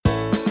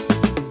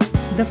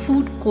The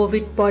Food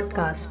COVID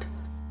Podcast.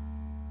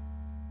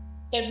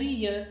 Every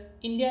year,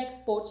 India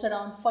exports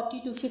around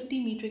 40 to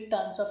 50 metric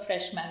tons of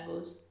fresh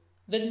mangoes,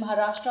 with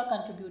Maharashtra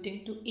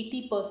contributing to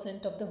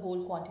 80% of the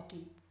whole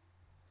quantity.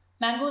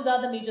 Mangoes are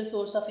the major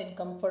source of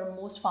income for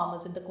most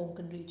farmers in the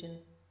Konkan region.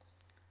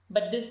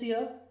 But this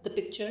year, the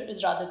picture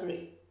is rather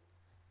grey.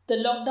 The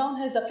lockdown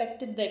has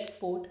affected the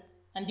export,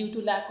 and due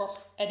to lack of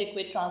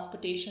adequate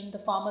transportation, the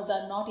farmers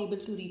are not able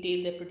to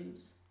retail their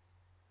produce.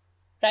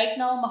 Right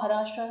now,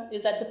 Maharashtra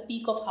is at the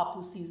peak of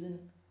Hapus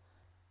season,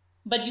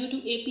 but due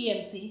to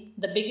APMC,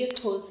 the biggest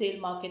wholesale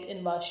market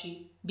in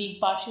Vashi, being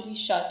partially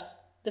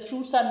shut, the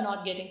fruits are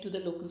not getting to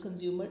the local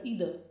consumer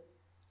either.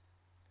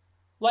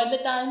 While the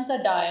times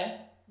are dire,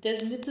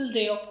 there's little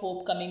ray of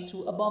hope coming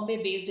through a Bombay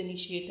based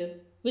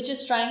initiative which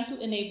is trying to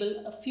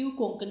enable a few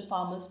Konkan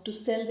farmers to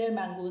sell their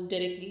mangoes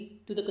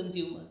directly to the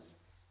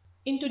consumers.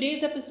 In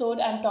today's episode,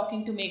 I'm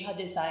talking to Megha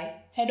Desai,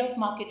 Head of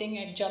Marketing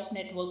at Jump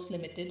Networks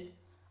Limited,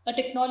 a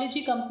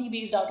technology company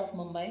based out of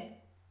Mumbai,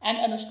 and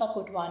Anushka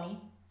Kotwani,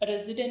 a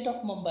resident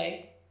of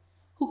Mumbai,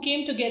 who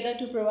came together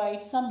to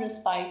provide some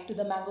respite to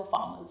the mango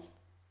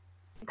farmers.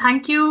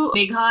 Thank you,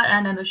 Megha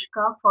and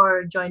Anushka,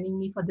 for joining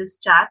me for this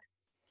chat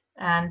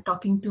and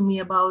talking to me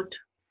about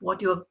what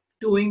you're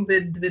doing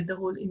with the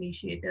whole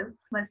initiative.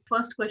 My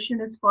first question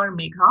is for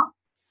Megha.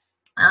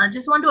 I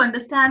just want to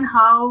understand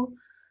how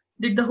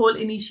did the whole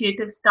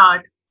initiative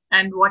start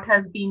and what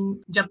has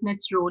been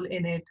JumpNet's role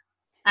in it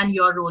and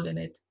your role in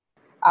it?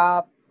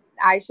 Uh,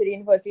 Hi,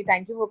 Shireen. Firstly,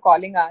 thank you for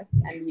calling us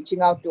and reaching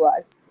out to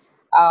us.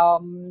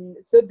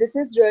 So this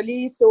is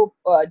really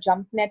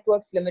Jump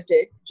Networks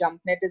Limited.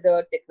 JumpNet is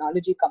a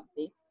technology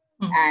company,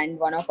 and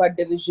one of our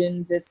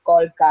divisions is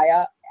called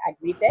Gaia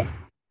Agritech,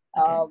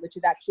 which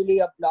is actually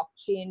a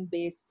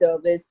blockchain-based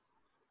service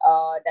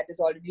that has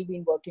already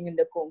been working in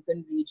the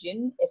Konkan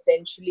region,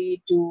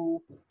 essentially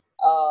to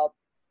uh,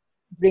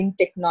 bring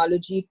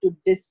technology to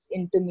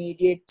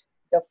disintermediate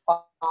the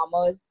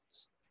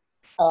farmers,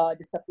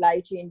 the supply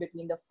chain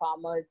between the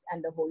farmers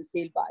and the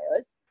wholesale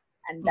buyers,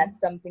 and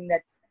that's something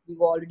that we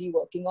were already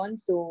working on.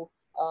 So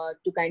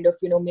to kind of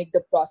make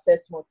the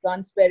process more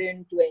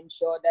transparent, to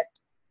ensure that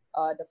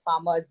the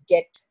farmers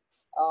get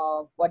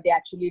what they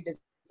actually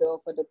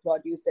deserve for the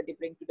produce that they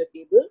bring to the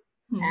table.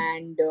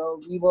 And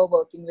we were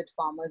working with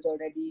farmers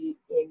already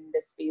in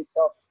the space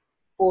of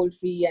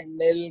poultry and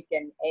milk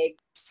and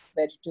eggs,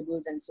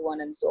 vegetables, and so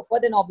on and so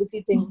forth. And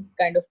obviously, things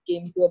kind of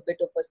came to a bit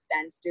of a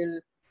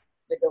standstill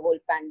with the whole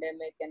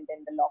pandemic and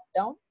then the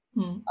lockdown.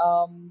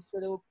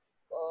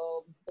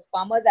 The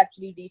farmers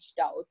actually reached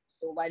out.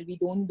 So while we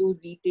don't do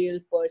retail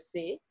per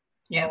se,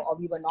 or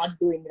we were not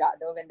doing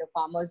rather, when the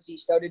farmers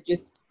reached out, it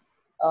just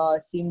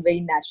seemed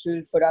very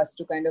natural for us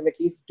to kind of at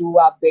least do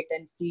our bit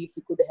and see if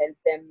we could help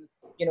them,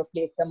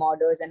 place some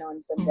orders and earn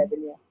some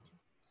revenue.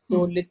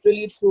 So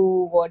literally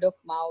through word of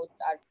mouth,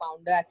 our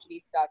founder actually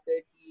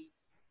started. He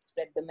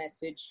spread the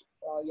message,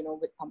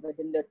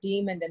 within the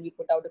team, and then we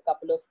put out a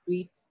couple of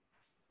tweets.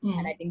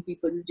 And I think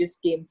people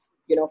just came,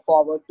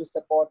 forward to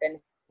support and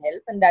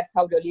help, and that's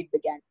how really it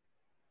began.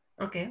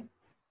 Okay.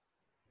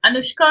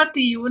 Anushka, to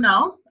you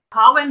now.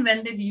 How and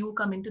when did you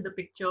come into the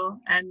picture,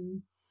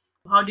 and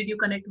how did you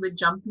connect with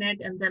JumpNet,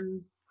 and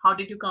then how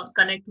did you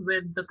connect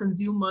with the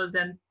consumers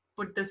and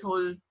put this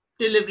whole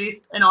delivery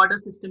and order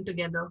system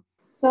together?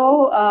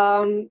 So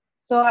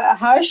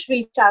Harsh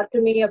reached out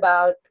to me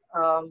about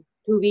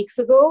 2 weeks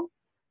ago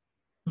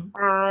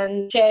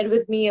and shared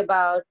with me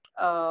about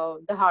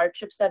the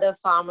hardships that the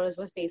farmers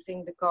were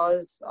facing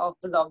because of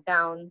the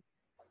lockdown.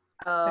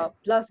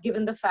 Plus,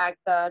 given the fact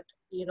that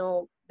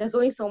there's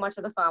only so much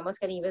that the farmers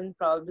can even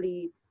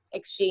probably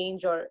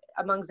exchange or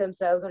amongst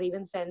themselves or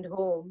even send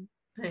home.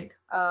 Right.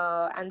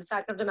 And the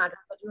fact of the matter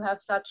is that you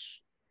have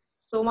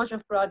so much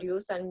of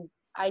produce, and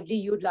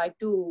ideally you'd like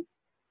to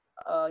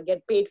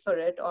get paid for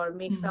it or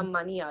make some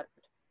money out of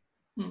it.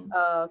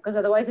 Because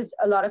otherwise,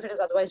 a lot of it is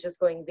otherwise just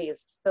going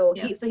waste. So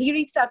he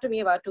reached out to me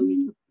about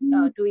 2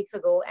 weeks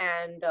ago,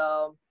 and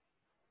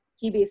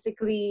he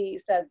basically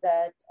said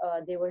that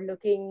they were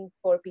looking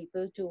for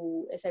people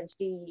to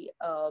essentially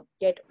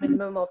get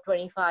minimum of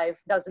 25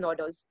 dozen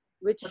orders,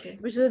 which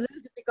is a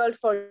little difficult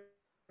for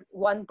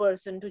one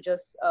person to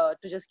just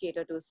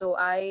cater to. So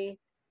I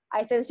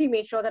essentially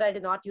made sure that I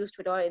did not use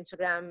Twitter or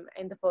Instagram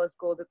in the first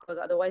go, because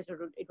otherwise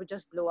it would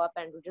just blow up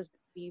and it would just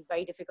be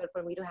very difficult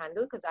for me to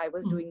handle, because I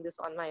was doing this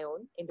on my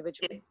own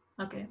individually.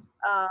 Okay.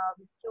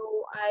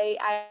 So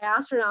I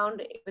asked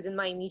around within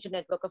my immediate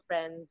network of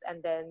friends,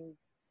 and then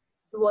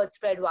the word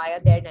spread via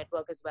their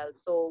network as well.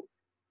 So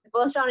the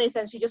first round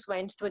essentially just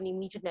went to an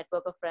immediate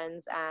network of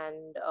friends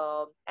and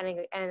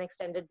an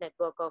extended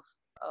network of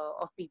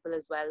people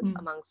as well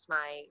amongst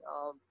my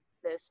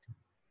list.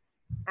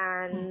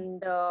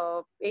 And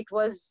it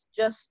was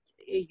just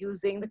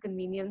using the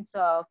convenience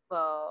of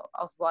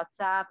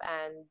WhatsApp,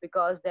 and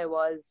because there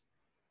was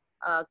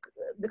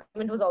the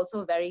payment was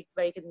also very,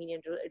 very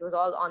convenient. It was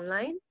all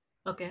online.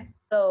 Okay.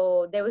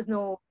 So there was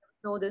no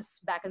this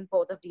back and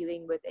forth of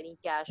dealing with any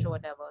cash or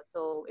whatever.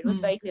 So it was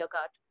very clear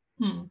cut.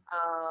 And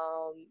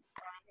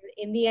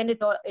in the end,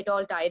 it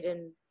all tied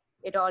in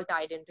it all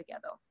tied in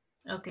together.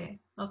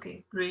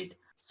 Okay, great.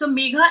 So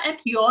Megha, at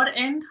your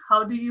end,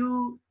 how do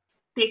you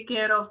take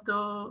care of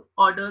the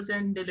orders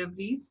and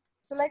deliveries?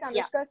 So, like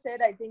Anushka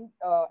said, I think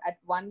at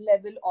one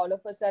level, all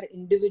of us are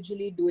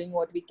individually doing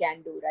what we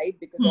can do, right?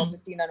 Because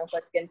obviously, none of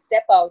us can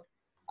step out.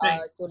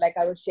 Right. So, like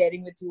I was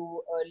sharing with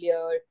you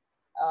earlier,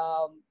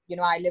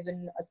 I live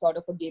in a sort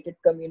of a gated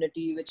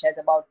community which has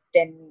about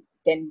 10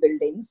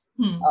 buildings,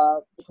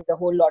 which is a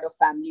whole lot of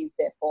families,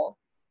 therefore.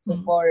 So,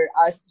 for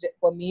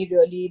me,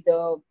 really,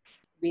 the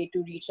way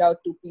to reach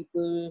out to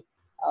people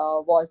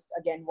was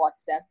again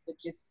WhatsApp,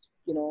 which is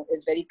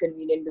very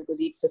convenient because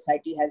each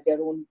society has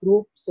their own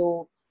group.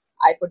 So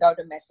I put out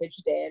a message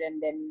there,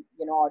 and then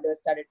orders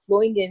started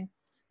flowing in.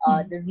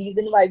 The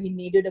reason why we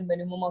needed a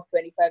minimum of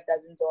 25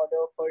 dozens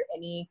order for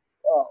any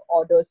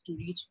orders to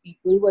reach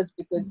people was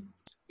because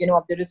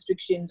of the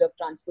restrictions of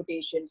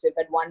transportation. So if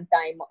at one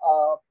time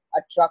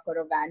a truck or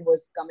a van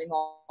was coming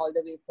all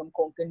the way from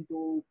Konkan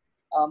to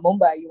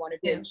Mumbai, you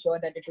wanted to ensure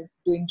that it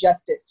is doing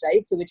justice,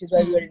 right? So which is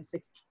why we were in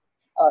 6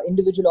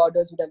 individual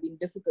orders would have been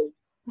difficult.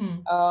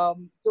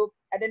 So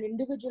at an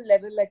individual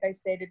level, like I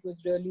said, it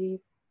was really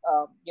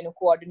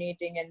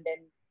coordinating, and then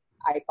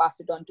I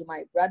passed it on to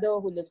my brother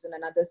who lives in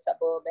another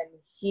suburb, and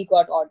he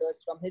got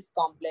orders from his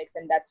complex,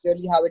 and that's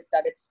really how it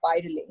started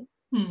spiraling.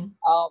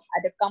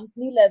 At a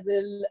company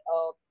level,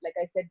 like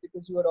I said,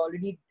 because we were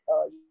already,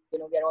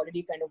 we are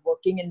already kind of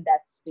working in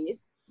that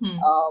space.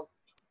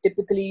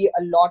 Typically,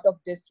 a lot of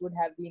this would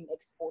have been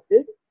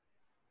exported.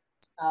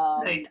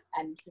 Right.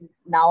 And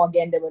since now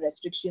again there were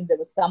restrictions, there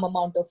was some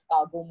amount of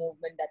cargo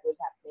movement that was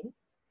happening.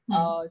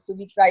 So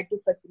we tried to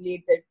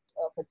facilitate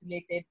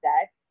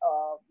that,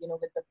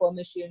 with the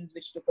permissions,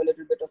 which took a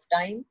little bit of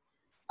time.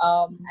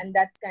 And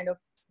that's kind of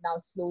now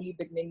slowly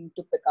beginning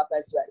to pick up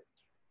as well.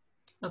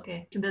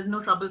 Okay, so there's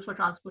no trouble for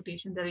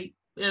transportation.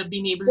 They're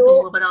being able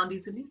to move around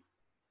easily?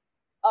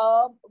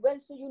 Well,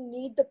 so you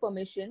need the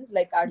permissions,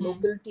 like our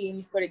local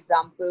teams, for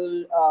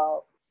example,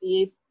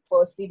 if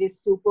firstly they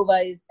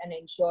supervised and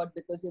ensured,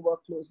 because they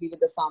work closely with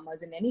the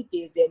farmers in any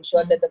case, they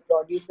ensured that the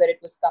produce where it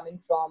was coming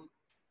from,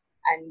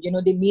 and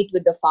they meet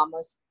with the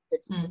farmers.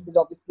 This is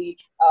obviously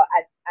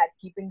as at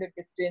keeping the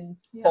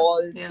distance,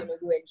 calls, to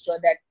ensure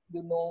that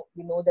you know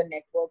the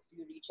networks,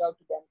 you reach out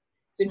to them.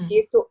 So in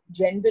case, so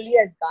generally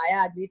as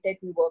Gaia Agritech,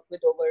 we work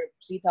with over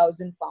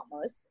 3,000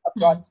 farmers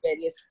across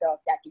various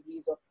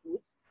categories of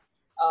fruits.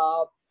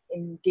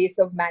 In case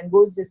of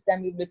mangoes, this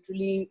time we've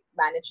literally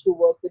managed to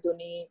work with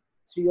only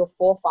 3 or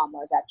 4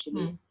 farmers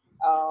actually,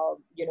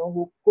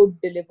 who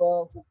could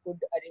deliver, who could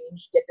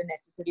arrange, get the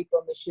necessary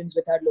permissions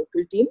with our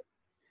local team.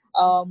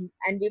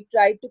 And we've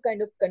tried to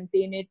kind of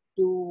contain it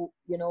to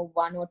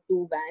 1 or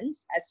 2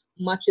 vans as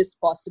much as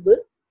possible.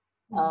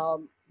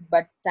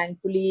 But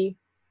thankfully,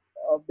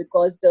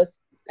 because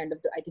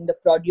I think the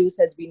produce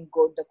has been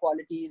good, the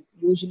quality is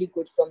usually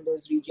good from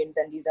those regions,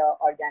 and these are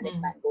organic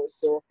mangoes.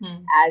 So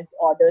as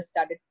orders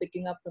started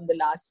picking up from the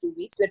last 2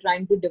 weeks, we're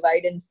trying to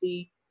divide and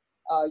see,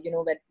 when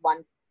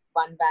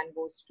one van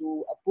goes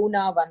to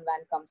Pune, one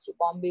van comes to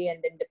Bombay,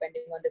 and then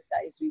depending on the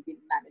size, we've been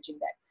managing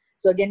that.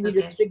 So again, we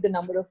restrict the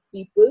number of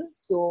people.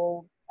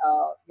 So,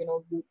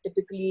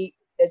 typically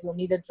there's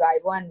only the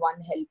driver and one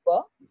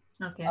helper,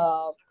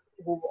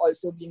 who've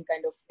also been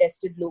kind of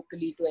tested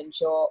locally to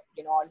ensure,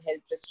 all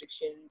health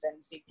restrictions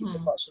and safety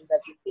precautions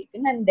have been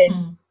taken. And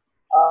then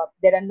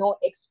there are no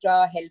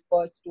extra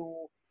helpers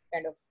to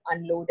kind of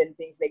unload and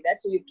things like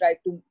that. So we've tried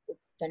to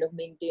kind of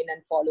maintain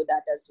and follow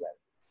that as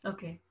well.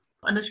 Okay.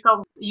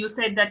 Anushka, you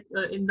said that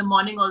in the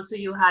morning also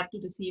you had to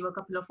receive a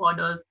couple of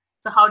orders.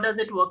 So how does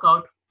it work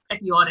out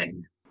at your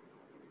end?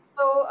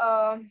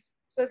 So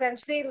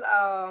essentially,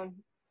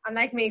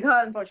 unlike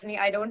Megha, unfortunately,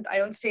 I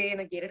don't stay in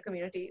a gated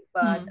community,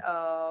 but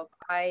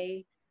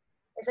I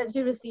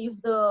essentially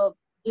receive the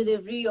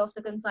delivery of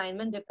the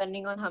consignment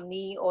depending on how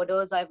many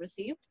orders I've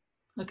received.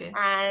 Okay.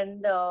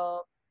 And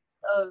to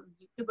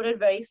put it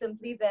very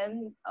simply,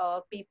 then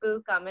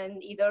people come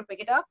and either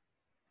pick it up.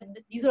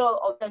 These are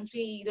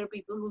essentially either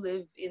people who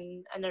live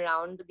in and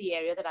around the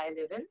area that I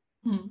live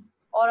in,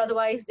 or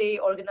otherwise they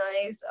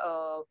organize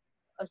a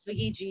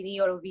Swiggy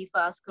Genie or a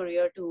VFast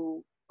courier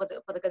for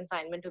the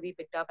consignment to be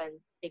picked up and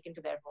taken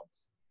to their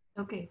homes.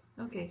 Okay.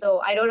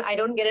 So I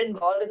don't get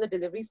involved in the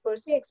deliveries per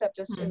se, except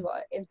just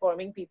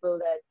informing people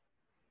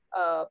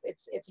that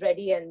it's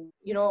ready, and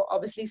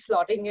obviously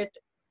slotting it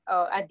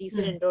at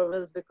decent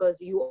intervals,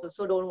 because you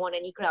also don't want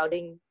any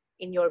crowding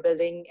in your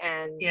building,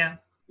 and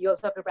you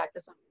also have to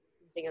practice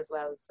distancing as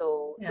well.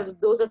 So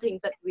those are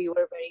things that we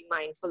were very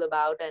mindful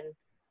about, and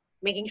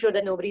making sure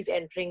that nobody's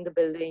entering the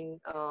building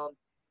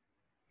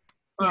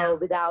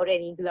without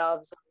any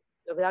gloves,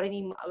 without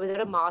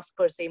a mask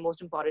per se,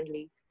 most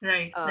importantly.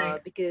 Right.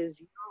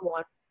 Because you don't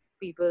want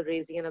people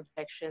raising an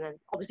objection, and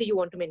obviously you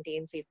want to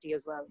maintain safety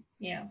as well.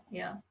 Yeah.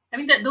 I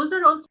mean, those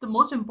are also the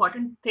most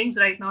important things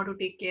right now to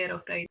take care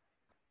of, right?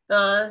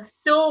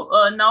 So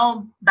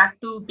now back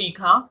to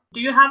Megha.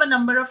 Do you have a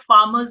number of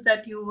farmers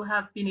that you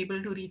have been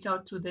able to reach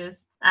out through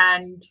this?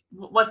 And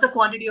what's the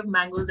quantity of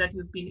mangoes that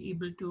you've been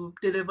able to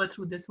deliver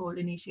through this whole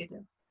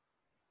initiative?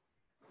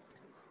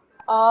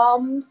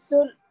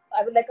 So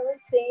like I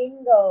was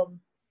saying,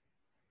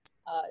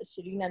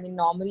 Shireen, I mean,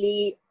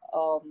 normally,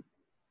 our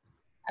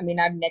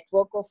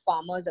network of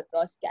farmers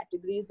across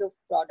categories of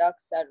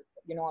products are,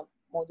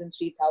 more than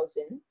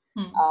 3,000.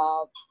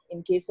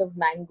 In case of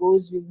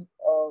mangoes, we've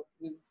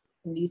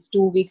in these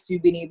 2 weeks,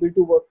 we've been able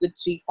to work with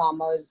 3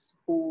 farmers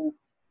who,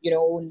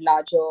 own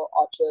larger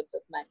orchards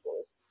of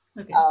mangoes.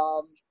 Okay.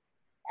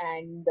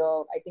 And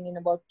I think in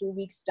about 2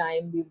 weeks'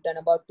 time, we've done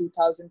about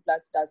 2,000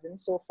 plus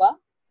dozens so far.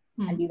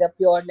 And these are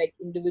pure like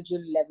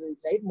individual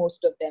levels, right?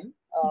 Most of them,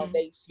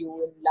 very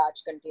few in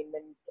large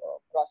containment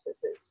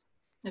processes.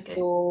 Okay.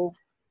 So,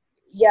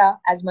 yeah,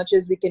 as much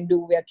as we can do,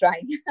 we are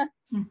trying.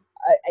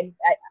 And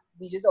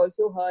we just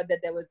also heard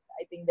that there was,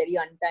 I think, very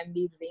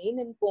untimely rain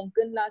in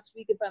Konkan last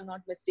week, if I'm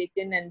not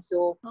mistaken. And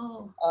so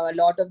a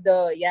lot of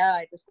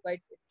it was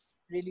quite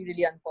really,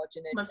 really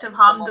unfortunate. Must have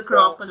harmed the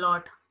crop a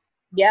lot.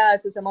 Yeah,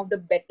 so some of the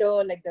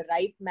better, like the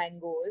ripe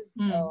mangoes,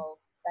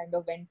 kind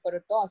of went for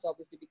a toss,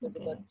 obviously, because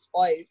they got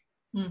spoiled.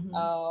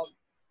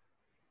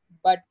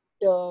 But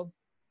so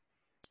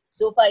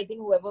far, I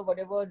think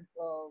whatever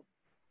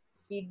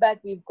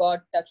feedback we've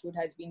got, touchwood,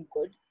 has been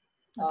good,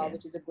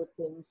 which is a good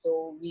thing.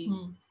 So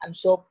I'm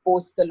sure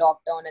post the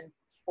lockdown and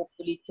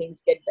hopefully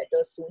things get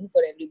better soon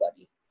for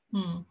everybody.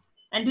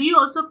 And do you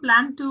also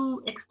plan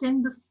to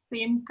extend the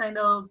same kind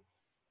of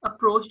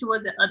approach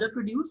towards the other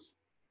produce?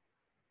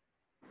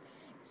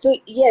 So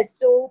yes,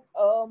 so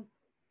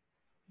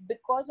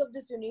because of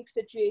this unique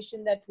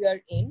situation that we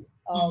are in,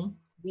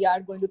 we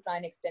are going to try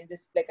and extend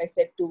this, like I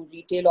said, to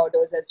retail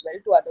orders as well,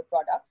 to other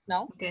products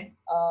now. Okay.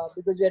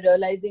 Because we're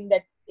realizing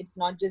that it's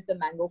not just the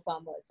mango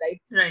farmers,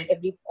 right? Right.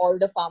 All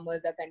the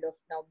farmers are kind of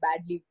now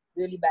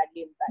really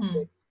badly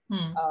impacted.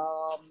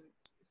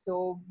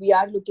 So we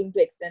are looking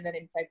to extend, and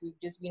in fact, we've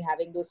just been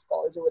having those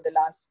calls over the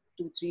last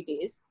 2-3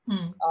 days.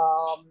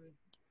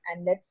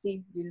 And let's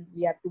see,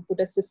 we have to put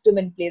a system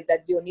in place.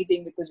 That's the only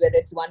thing, because whether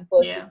it's one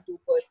person, 2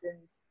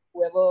 persons,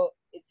 whoever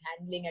is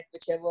handling at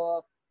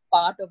whichever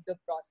part of the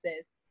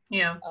process, we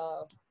have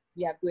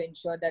to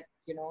ensure that,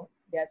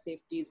 their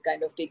safety is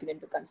kind of taken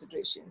into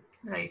consideration.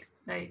 Right.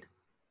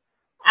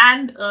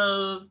 And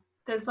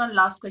there's one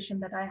last question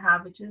that I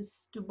have, which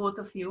is to both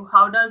of you.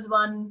 How does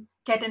one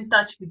get in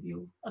touch with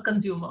you, a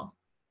consumer?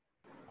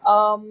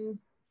 I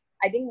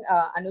think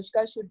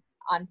Anushka should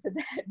answer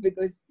that,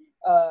 because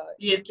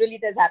literally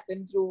it has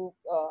happened through,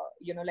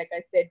 like I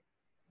said,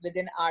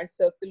 within our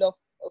circle of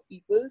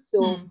people.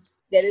 So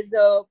there is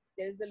a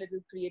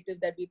little creative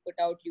that we put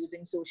out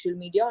using social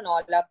media on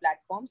all our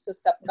platforms. So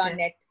Sabka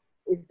Net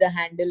is the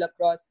handle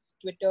across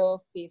Twitter,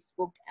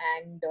 Facebook,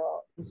 and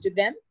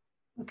Instagram.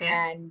 Okay.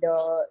 And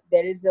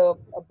there is a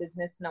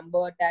business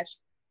number attached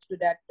to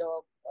that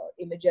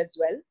image as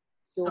well.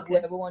 So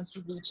whoever wants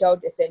to reach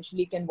out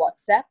essentially can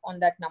WhatsApp on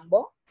that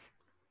number.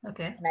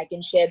 Okay. And I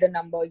can share the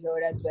number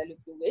here as well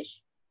if you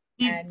wish.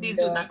 Please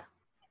do that.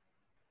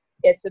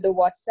 Yes, so the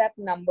WhatsApp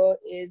number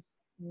is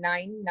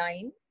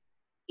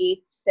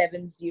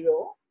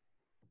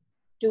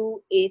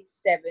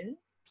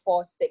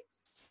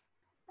 99870-28746.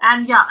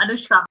 And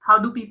Anushka, how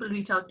do people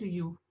reach out to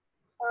you?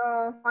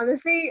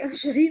 Honestly,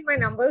 Shireen, my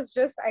numbers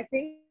I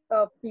think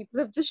people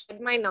have just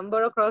shared my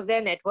number across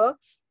their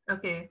networks.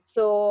 Okay.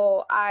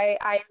 So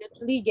I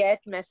literally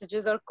get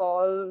messages or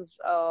calls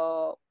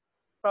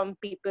from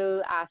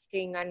people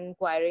asking and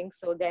inquiring.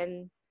 So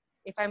then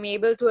if I'm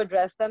able to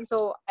address them,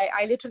 so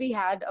I literally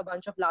had a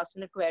bunch of last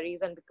minute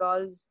queries, and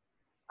because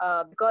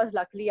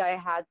luckily I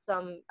had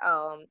some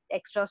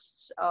extra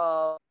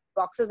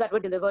boxes that were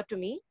delivered to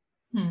me.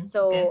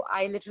 So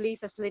I literally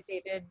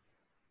facilitated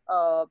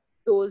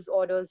those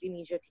orders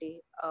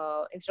immediately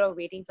instead of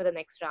waiting for the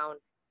next round.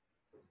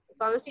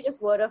 It's honestly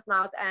just word of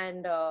mouth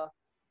and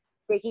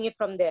taking it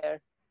from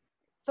there.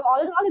 So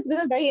all in all, it's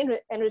been a very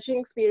enriching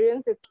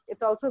experience.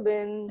 It's also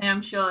been,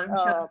 I'm sure.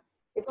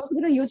 It's also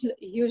been a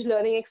huge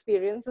learning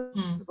experience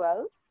as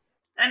well.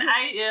 And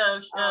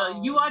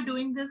you are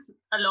doing this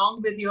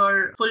along with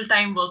your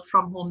full-time work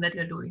from home that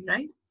you're doing,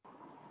 right?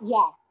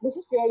 Yeah, this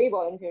is purely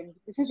volunteer.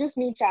 This is just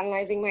me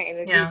channelizing my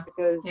energies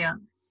because,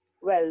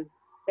 well,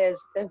 there's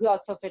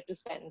lots of it to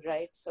spend,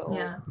 right? So,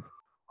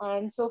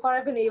 and so far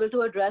I've been able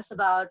to address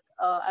about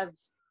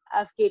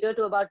I've catered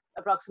to about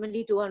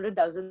approximately 200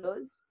 dozen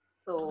girls.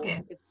 So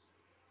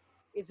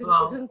it's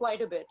been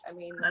quite a bit. I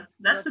mean,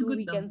 that's a good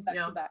weekends number.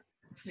 Back to back.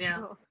 Yeah,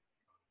 so,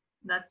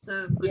 that's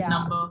a good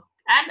number.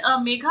 And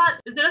Megha,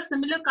 is there a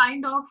similar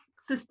kind of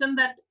system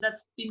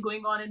that's been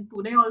going on in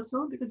Pune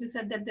also? Because you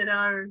said that there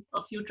are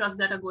a few trucks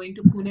that are going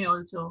to Pune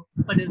also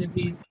for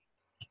deliveries.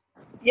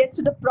 Yes,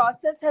 so the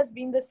process has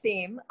been the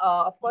same.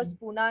 Of course,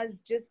 Pune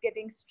is just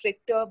getting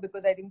stricter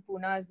because I think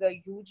Pune is a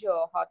huge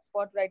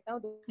hotspot right now,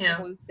 the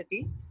whole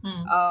city.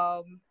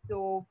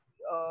 So,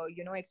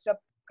 extra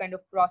kind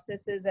of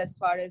processes as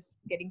far as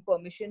getting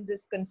permissions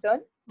is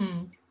concerned.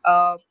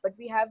 But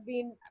we have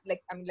been,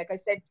 like I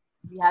said,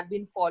 we have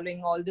been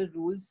following all the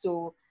rules.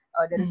 So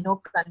there is no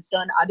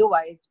concern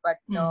otherwise. But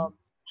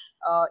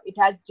it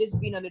has just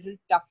been a little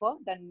tougher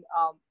than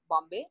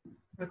Mumbai.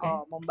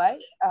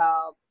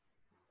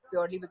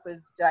 purely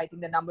because I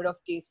think the number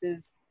of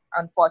cases,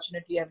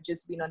 unfortunately, have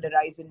just been on the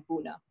rise in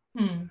Pune.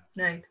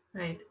 Right.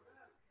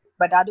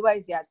 But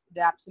otherwise, yes,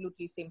 they're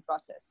absolutely same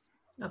process.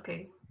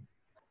 Okay.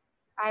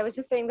 I was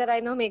just saying that I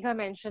know Megha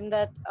mentioned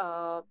that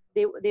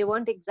they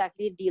weren't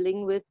exactly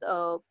dealing with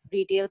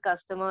retail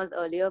customers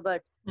earlier,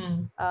 but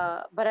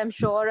I'm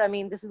sure, I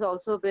mean, this has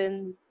also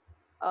been,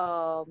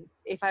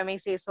 if I may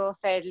say so,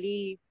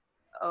 fairly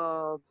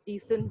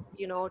decent,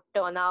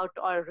 turnout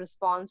or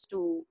response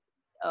to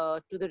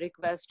the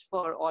request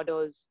for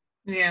orders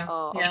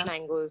of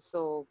mangoes.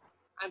 So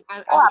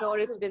I'm sure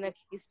it's been at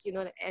least,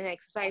 an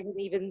exercise in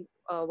even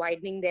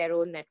widening their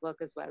own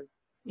network as well.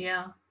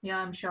 Yeah,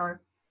 I'm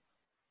sure.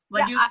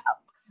 I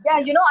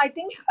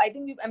think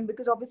and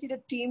because obviously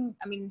the team,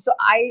 I mean, so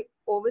I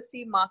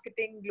oversee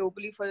marketing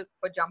globally for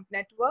Jump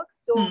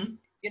Networks. So,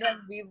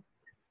 we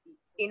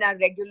in our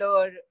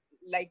regular,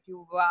 like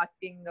you were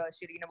asking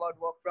Shireen about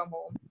work from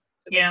home.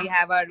 So when we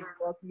have our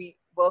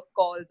work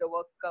calls or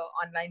work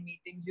online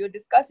meetings, we were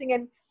discussing,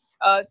 and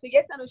so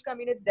yes, Anushka, I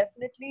mean,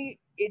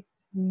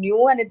 it's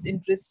new and it's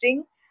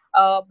interesting.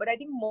 But I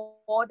think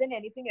more than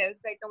anything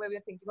else right now, where we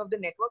are thinking of the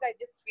network, I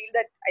just feel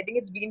that I think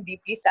it's been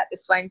deeply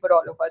satisfying for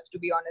all of us, to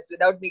be honest,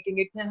 without making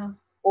it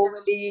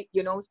overly,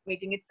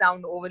 making it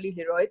sound overly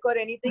heroic or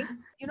anything.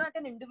 At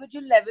an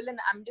individual level, and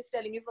I'm just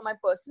telling you from my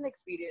personal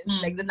experience,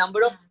 like the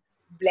number of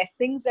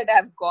blessings that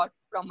I've got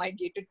from my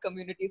gated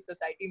community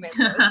society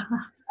members,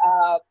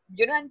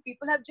 and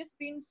people have just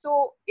been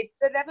so,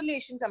 it's a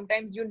revelation.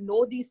 Sometimes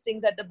these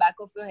things at the back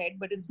of your head,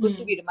 but it's good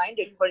to be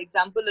reminded. For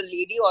example, a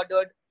lady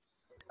ordered,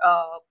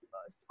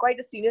 quite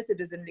a senior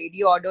citizen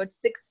lady ordered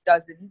 6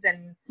 dozens,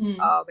 and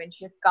when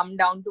she had come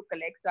down to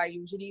collect, so I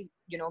usually,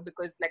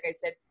 because like I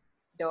said,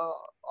 the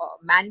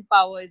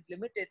manpower is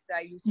limited, so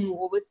I used to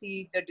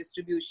oversee the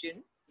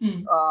distribution,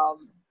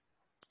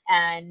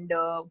 and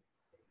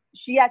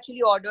she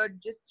actually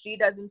ordered just 3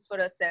 dozens for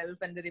herself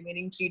and the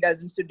remaining 3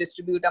 dozens to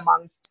distribute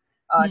amongst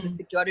the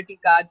security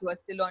guards who are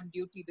still on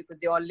duty because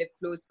they all live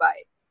close by.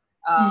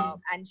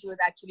 And she was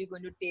actually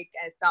going to take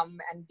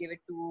some and give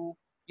it to,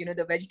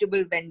 the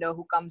vegetable vendor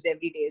who comes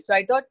every day. So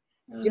I thought,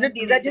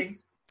 these are just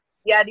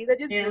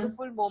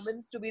beautiful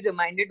moments to be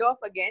reminded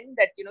of again,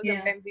 that,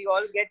 sometimes we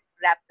all get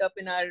wrapped up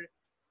in our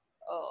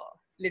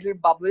little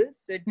bubbles.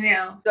 So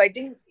I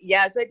think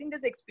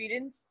this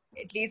experience,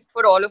 at least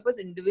for all of us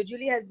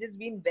individually, has just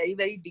been very,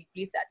 very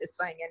deeply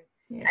satisfying,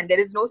 and there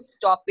is no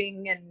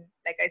stopping. And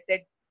like I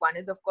said, one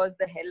is of course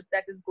the help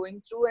that is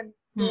going through, and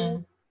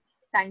two,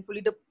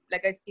 thankfully,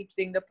 like I keep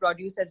saying, the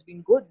produce has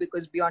been good,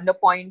 because beyond a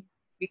point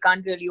we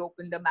can't really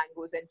open the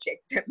mangoes and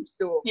check them.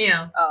 So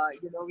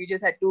we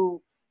just had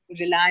to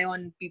rely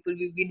on people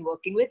we've been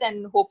working with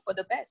and hope for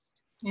the best.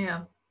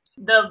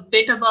 The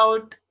bit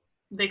about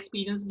the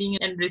experience being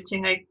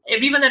enriching,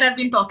 everyone that I've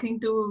been talking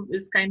to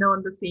is kind of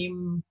on the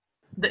same.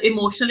 The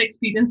emotional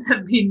experience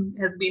has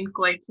been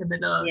quite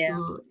similar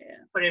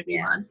for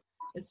everyone.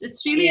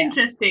 It's really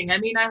interesting. I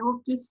mean, I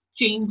hope this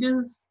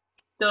changes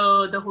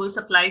the whole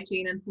supply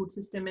chain and food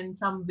system in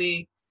some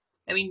way.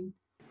 I mean,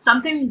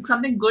 something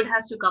good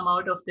has to come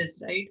out of this,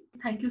 right?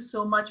 Thank you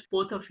so much,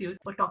 both of you,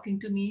 for talking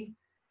to me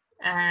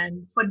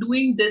and for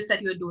doing this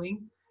that you're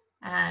doing.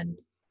 And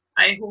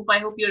I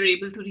hope you're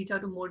able to reach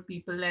out to more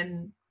people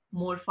and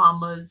more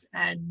farmers.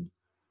 And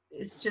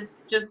it's just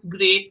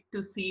great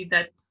to see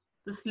that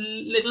this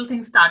little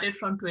thing started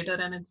from Twitter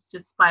and it's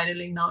just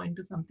spiraling now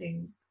into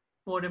something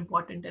more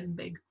important and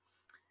big.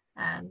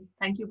 And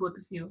thank you, both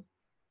of you.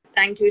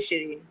 Thank you,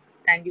 Shireen.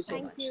 Thank you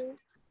so much. You.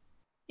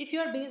 If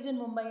you are based in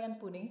Mumbai and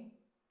Pune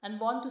and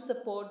want to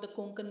support the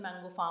Konkan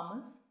mango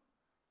farmers,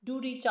 do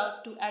reach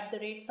out to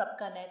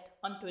 @SabkaNet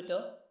on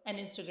Twitter and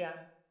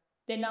Instagram.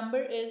 Their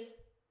number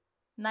is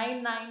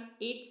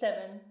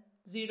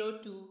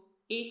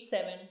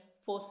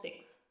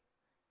 9987028746.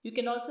 You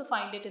can also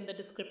find it in the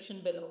description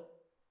below.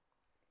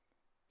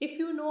 If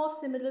you know of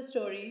similar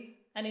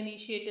stories and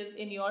initiatives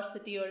in your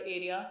city or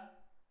area,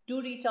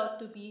 do reach out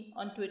to me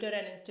on Twitter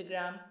and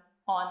Instagram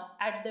on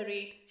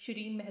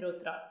 @Shireen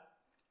Mehrotra.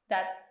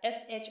 That's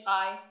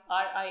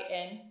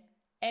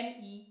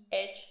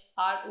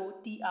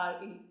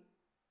SHIRINMEHROTRA.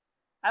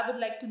 I would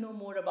like to know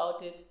more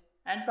about it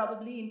and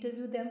probably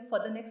interview them for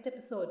the next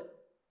episode.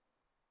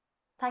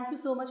 Thank you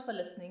so much for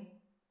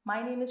listening.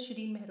 My name is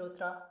Shireen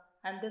Mehrotra,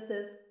 and this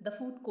is the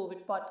Food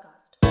COVID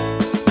Podcast.